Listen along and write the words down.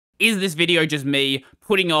Is this video just me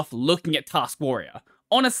putting off looking at Task Warrior?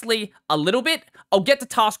 Honestly, a little bit. I'll get to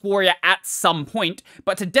Task Warrior at some point,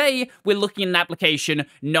 but today we're looking at an application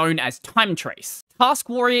known as Timetrace. Task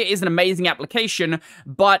Warrior is an amazing application,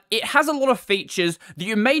 but it has a lot of features that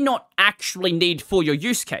you may not actually need for your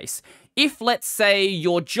use case. If, let's say,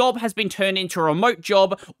 your job has been turned into a remote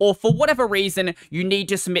job, or for whatever reason, you need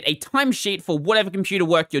to submit a timesheet for whatever computer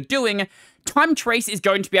work you're doing, Timetrace is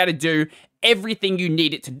going to be able to do everything you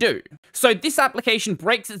need it to do. So this application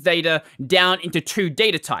breaks its data down into two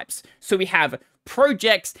data types. So we have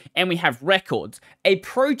projects and we have records. A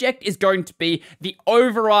project is going to be the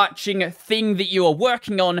overarching thing that you are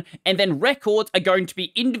working on, and then records are going to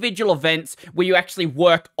be individual events where you actually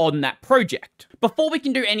work on that project. Before we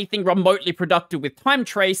can do anything remotely productive with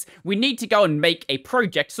Timetrace, we need to go and make a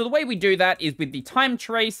project. So the way we do that is with the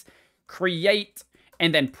Timetrace create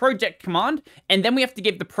and then project command, and then we have to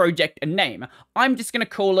give the project a name. I'm just going to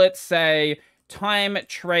call it, say,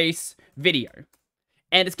 Timetrace video,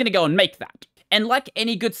 and it's going to go and make that. And like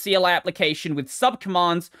any good CLI application with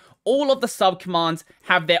subcommands, all of the subcommands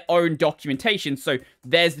have their own documentation. So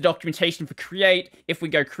there's the documentation for create. If we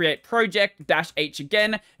go create project -h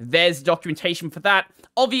again, there's the documentation for that.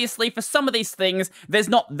 Obviously, for some of these things, there's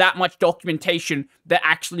not that much documentation that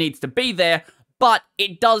actually needs to be there, but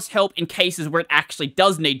it does help in cases where it actually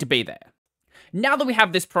does need to be there. Now that we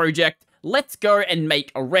have this project, let's go and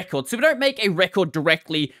make a record. So we don't make a record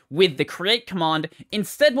directly with the create command.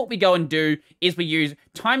 Instead, what we go and do is we use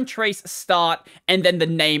timetrace start and then the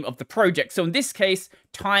name of the project. So in this case,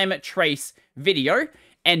 timetrace video.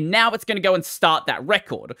 And now it's going to go and start that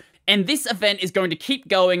record. And this event is going to keep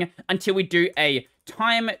going until we do a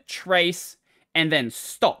timetrace and then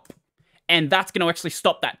stop. And that's going to actually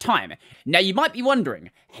stop that time. Now, you might be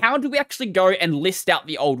wondering, how do we actually go and list out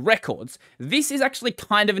the old records? This is actually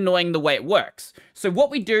kind of annoying the way it works. So what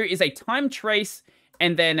we do is a timetrace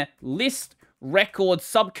and then list record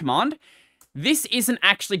subcommand. This isn't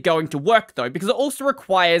actually going to work, though, because it also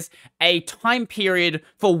requires a time period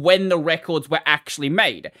for when the records were actually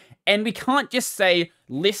made. And we can't just say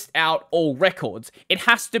list out all records. It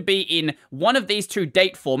has to be in one of these two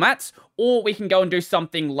date formats, or we can go and do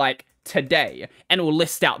something like today, and we'll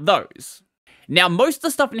list out those. Now, most of the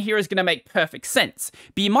stuff in here is going to make perfect sense,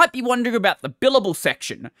 but you might be wondering about the billable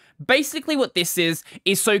section. Basically, what this is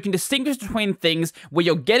so you can distinguish between things where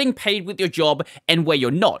you're getting paid with your job and where you're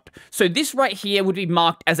not. So this right here would be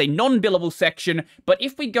marked as a non-billable section, but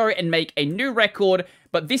if we go and make a new record,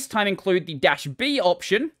 but this time include the -b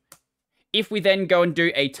option, if we then go and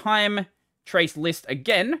do a time trace list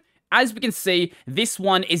again, as we can see, this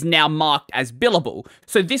one is now marked as billable.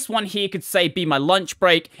 So this one here could say be my lunch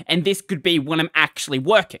break, and this could be when I'm actually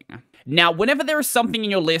working. Now, whenever there is something in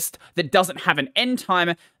your list that doesn't have an end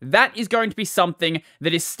time, that is going to be something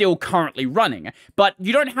that is still currently running. But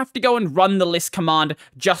you don't have to go and run the list command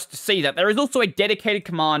just to see that. There is also a dedicated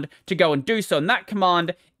command to go and do so, and that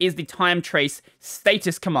command is the timetrace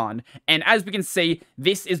status command. And as we can see,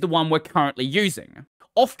 this is the one we're currently using.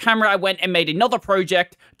 Off camera, I went and made another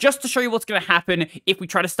project just to show you what's going to happen if we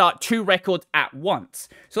try to start two records at once.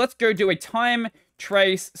 So let's go do a time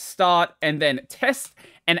trace start and then test.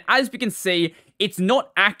 And as we can see, it's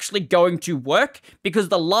not actually going to work because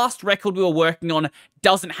the last record we were working on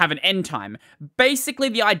doesn't have an end time. Basically,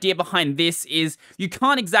 the idea behind this is you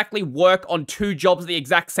can't exactly work on two jobs at the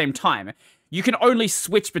exact same time. You can only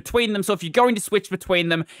switch between them. So if you're going to switch between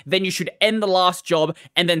them, then you should end the last job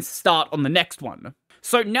and then start on the next one.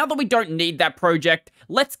 So now that we don't need that project,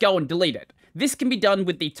 let's go and delete it. This can be done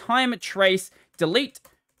with the timetrace delete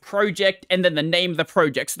project and then the name of the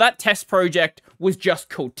project. So that test project was just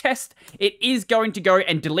called test. It is going to go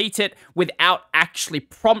and delete it without actually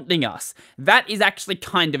prompting us. That is actually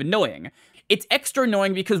kind of annoying. It's extra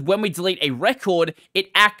annoying because when we delete a record, it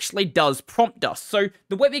actually does prompt us. So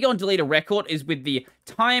the way we go and delete a record is with the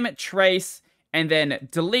timetrace and then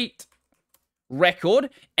delete record,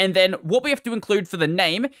 and then what we have to include for the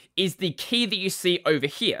name is the key that you see over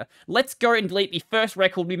here. Let's go and delete the first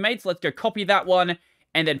record we made, so let's go copy that one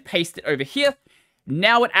and then paste it over here.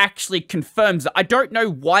 Now it actually confirms it. I don't know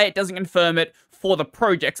why it doesn't confirm it for the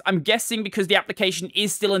projects. I'm guessing because the application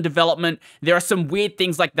is still in development, there are some weird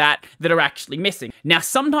things like that that are actually missing. Now,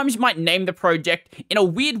 sometimes you might name the project in a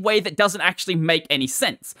weird way that doesn't actually make any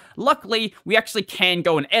sense. Luckily, we actually can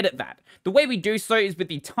go and edit that. The way we do so is with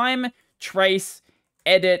the timetrace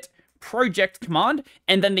edit project command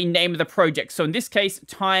and then the name of the project. So in this case,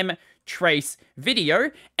 timetrace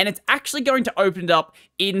video, and it's actually going to open it up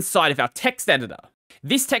inside of our text editor.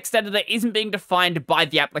 This text editor isn't being defined by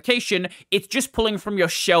the application, it's just pulling from your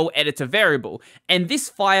shell editor variable. And this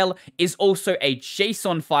file is also a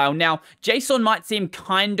JSON file. Now, JSON might seem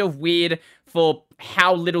kind of weird for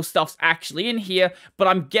how little stuff's actually in here, but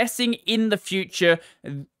I'm guessing in the future,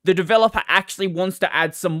 the developer actually wants to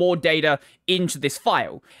add some more data into this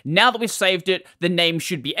file. Now that we've saved it, the name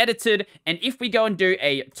should be edited, and if we go and do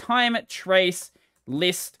a Timetrace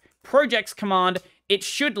list projects command, it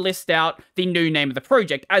should list out the new name of the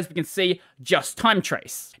project. As we can see, just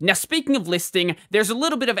Timetrace. Now, speaking of listing, there's a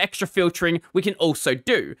little bit of extra filtering we can also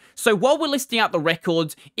do. So while we're listing out the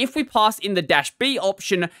records, if we pass in the -B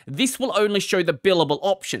option, this will only show the billable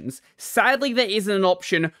options. Sadly, there isn't an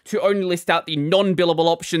option to only list out the non-billable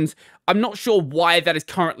options. I'm not sure why that is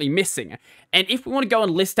currently missing. And if we want to go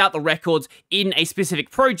and list out the records in a specific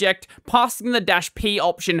project, passing the -P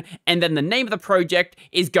option and then the name of the project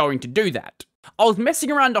is going to do that. I was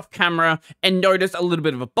messing around off camera and noticed a little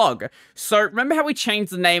bit of a bug. So remember how we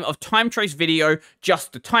changed the name of Timetrace video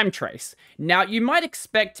just to Timetrace? Now you might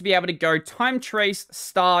expect to be able to go Timetrace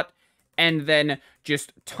start and then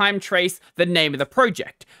just Timetrace the name of the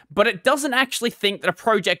project. But it doesn't actually think that a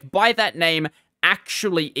project by that name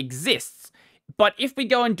actually exists. But if we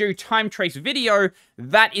go and do Timetrace video,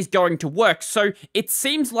 that is going to work. So it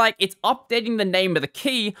seems like it's updating the name of the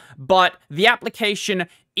key, but the application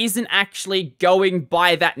isn't actually going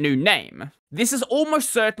by that new name. This is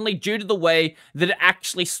almost certainly due to the way that it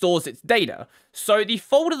actually stores its data. So the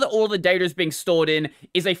folder that all the data is being stored in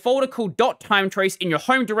is a folder called .timetrace in your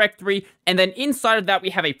home directory, and then inside of that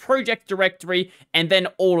we have a project directory, and then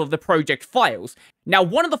all of the project files. Now,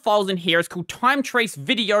 one of the files in here is called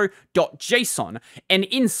timetracevideo.json, and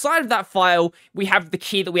inside of that file, we have the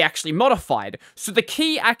key that we actually modified. So the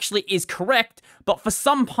key actually is correct, but for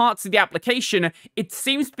some parts of the application, it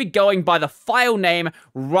seems to be going by the file name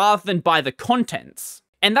rather than by the contents.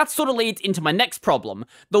 And that sort of leads into my next problem.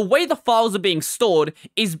 The way the files are being stored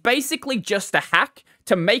is basically just a hack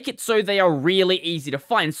to make it so they are really easy to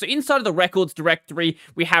find. So inside of the records directory,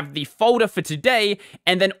 we have the folder for today,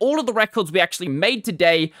 and then all of the records we actually made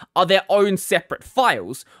today are their own separate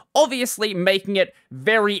files. Obviously making it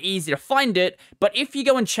very easy to find it, but if you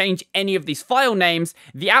go and change any of these file names,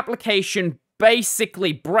 the application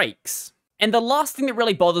basically breaks. And the last thing that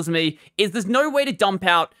really bothers me is there's no way to dump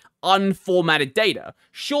out unformatted data.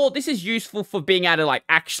 Sure, this is useful for being able to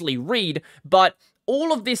actually read, but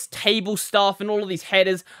all of this table stuff and all of these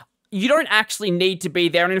headers, you don't actually need to be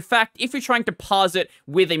there. And in fact, if you're trying to parse it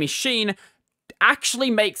with a machine,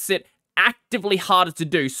 actually makes it actively harder to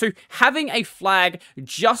do. So having a flag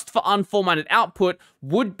just for unformatted output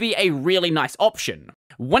would be a really nice option.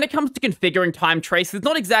 When it comes to configuring Timetrace, there's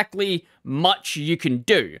not exactly much you can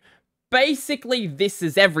do. Basically, this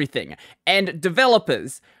is everything. And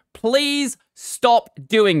developers, please stop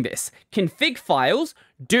doing this. Config files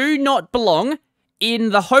do not belong in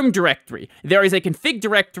the home directory. There is a config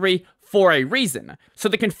directory for a reason. So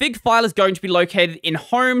the config file is going to be located in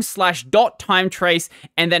home/.timetrace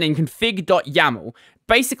and then in config.yaml.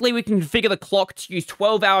 Basically, we can configure the clock to use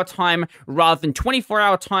 12-hour time rather than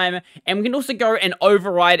 24-hour time, and we can also go and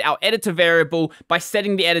override our editor variable by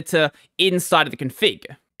setting the editor inside of the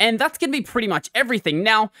config. And that's going to be pretty much everything.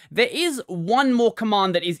 Now, there is one more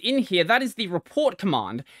command that is in here. That is the report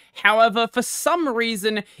command. However, for some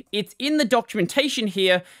reason, it's in the documentation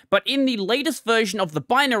here, but in the latest version of the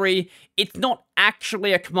binary, it's not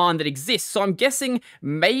actually a command that exists. So I'm guessing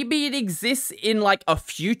maybe it exists in a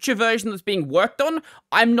future version that's being worked on.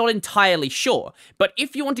 I'm not entirely sure. But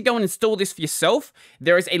if you want to go and install this for yourself,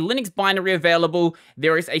 there is a Linux binary available.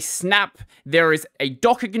 There is a snap. There is a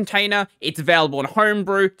Docker container. It's available on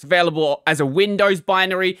Homebrew. It's available as a Windows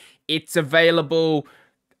binary. It's available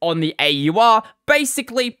on the AUR.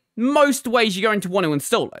 Basically, most ways you're going to want to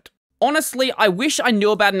install it. Honestly, I wish I knew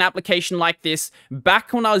about an application like this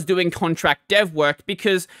back when I was doing contract dev work,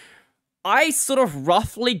 because I sort of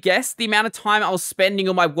roughly guessed the amount of time I was spending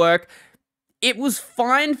on my work. It was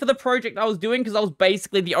fine for the project I was doing because I was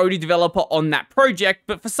basically the only developer on that project,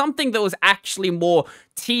 but for something that was actually more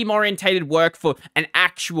team-orientated work for an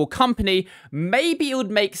actual company, maybe it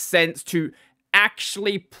would make sense to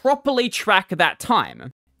actually properly track that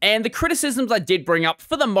time. And the criticisms I did bring up,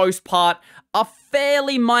 for the most part, are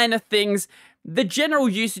fairly minor things. The general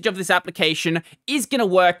usage of this application is going to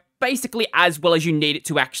work basically as well as you need it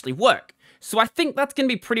to actually work. So I think that's going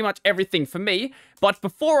to be pretty much everything for me. But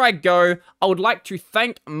before I go, I would like to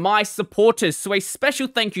thank my supporters. So a special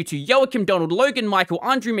thank you to Joachim Donald, Logan Michael,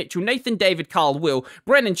 Andrew Mitchell, Nathan David, Carl Will,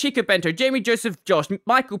 Brennan, Chico Bento, Jamie Joseph, Josh,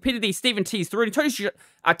 Michael, Peter D, Stephen T, Tony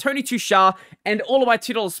Tushar, and all of my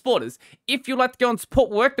 $2 supporters. If you'd like to go and support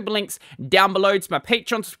work, there'll be links down below to my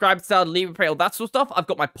Patreon, subscribe style, leave a pay, all that sort of stuff. I've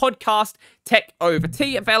got my podcast, Tech Over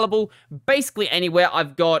Tea, available basically anywhere.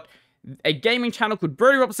 I've got a gaming channel called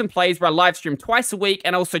Brodie Robertson Plays, where I live stream twice a week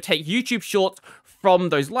and also take YouTube shorts from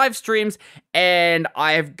those live streams. And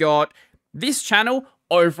I've got this channel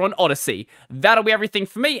over on Odyssey. That'll be everything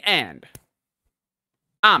for me, and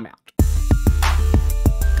I'm out.